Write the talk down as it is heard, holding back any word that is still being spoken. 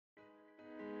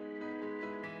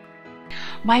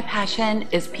My passion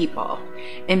is people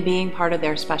and being part of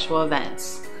their special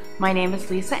events. My name is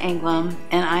Lisa Anglim,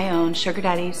 and I own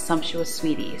Sugardaddy's Sumptuous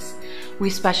Sweeties. We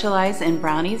specialize in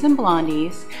brownies and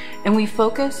blondies, and we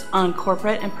focus on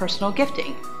corporate and personal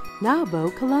gifting.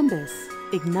 NAWBO Columbus.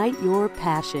 Ignite your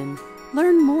passion.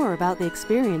 Learn more about the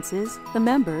experiences, the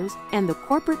members, and the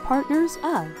corporate partners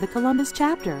of the Columbus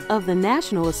chapter of the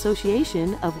National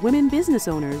Association of Women Business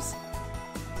Owners.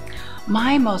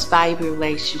 My most valuable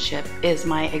relationship is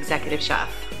my executive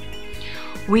chef.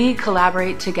 We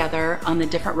collaborate together on the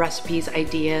different recipes,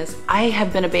 ideas. I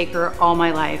have been a baker all my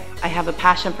life. I have a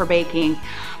passion for baking,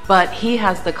 but he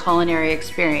has the culinary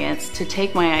experience to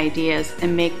take my ideas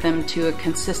and make them to a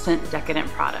consistent, decadent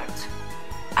product.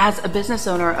 As a business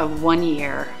owner of 1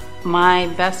 year, my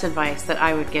best advice that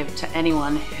I would give to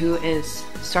anyone who is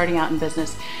starting out in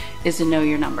business is to know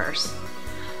your numbers.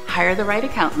 Hire the right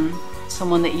accountant,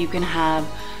 someone that you can have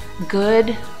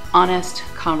good, honest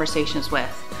conversations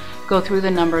with. Go through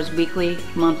the numbers weekly,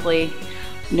 monthly,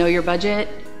 know your budget,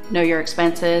 know your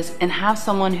expenses, and have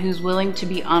someone who's willing to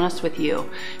be honest with you,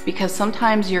 because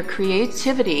sometimes your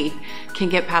creativity can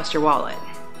get past your wallet.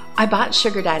 I bought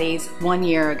Sugardaddy's 1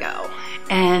 year ago,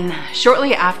 and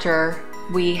shortly after,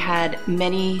 we had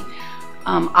many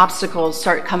obstacles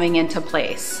start coming into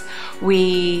place.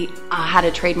 We had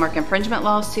a trademark infringement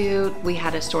lawsuit, we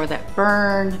had a store that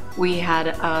burned, we had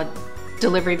a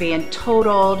delivery van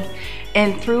totaled,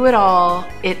 and through it all,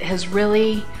 it has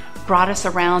really brought us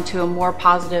around to a more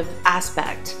positive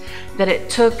aspect, that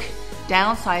it took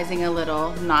downsizing a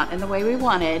little, not in the way we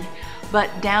wanted,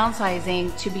 but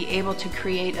downsizing to be able to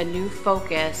create a new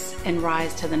focus and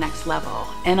rise to the next level.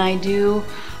 And I do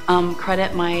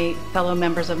credit my fellow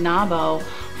members of NAWBO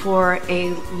for a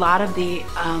lot of the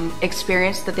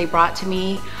experience that they brought to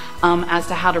me as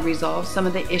to how to resolve some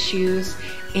of the issues,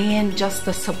 and just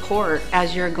the support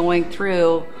as you're going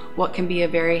through what can be a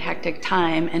very hectic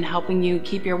time, and helping you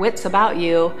keep your wits about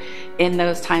you in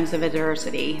those times of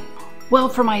adversity. Well,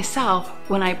 for myself,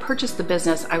 when I purchased the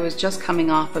business, I was just coming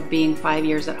off of being 5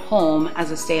 years at home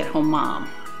as a stay-at-home mom.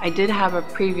 I did have a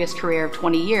previous career of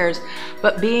 20 years,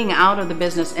 but being out of the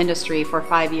business industry for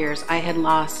 5 years, I had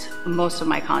lost most of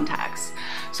my contacts.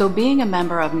 So being a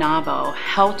member of NAWBO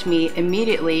helped me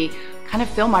immediately kind of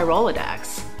fill my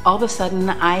Rolodex. All of a sudden,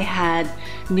 I had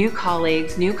new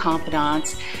colleagues, new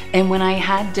confidants, and when I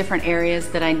had different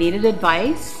areas that I needed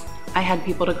advice, I had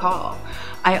people to call.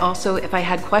 I also, if I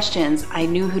had questions, I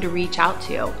knew who to reach out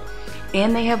to.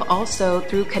 And they have also,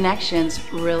 through connections,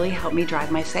 really helped me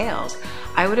drive my sales.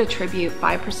 I would attribute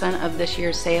 5% of this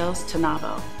year's sales to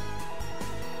NAWBO.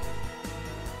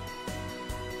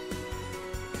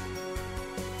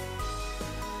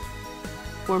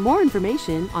 For more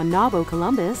information on NAWBO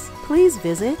Columbus, please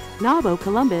visit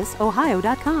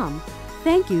NAWBOColumbusOhio.com.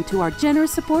 Thank you to our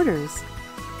generous supporters.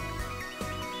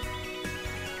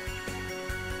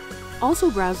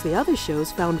 Also browse the other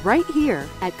shows found right here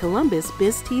at Columbus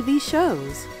Biz TV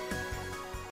Shows.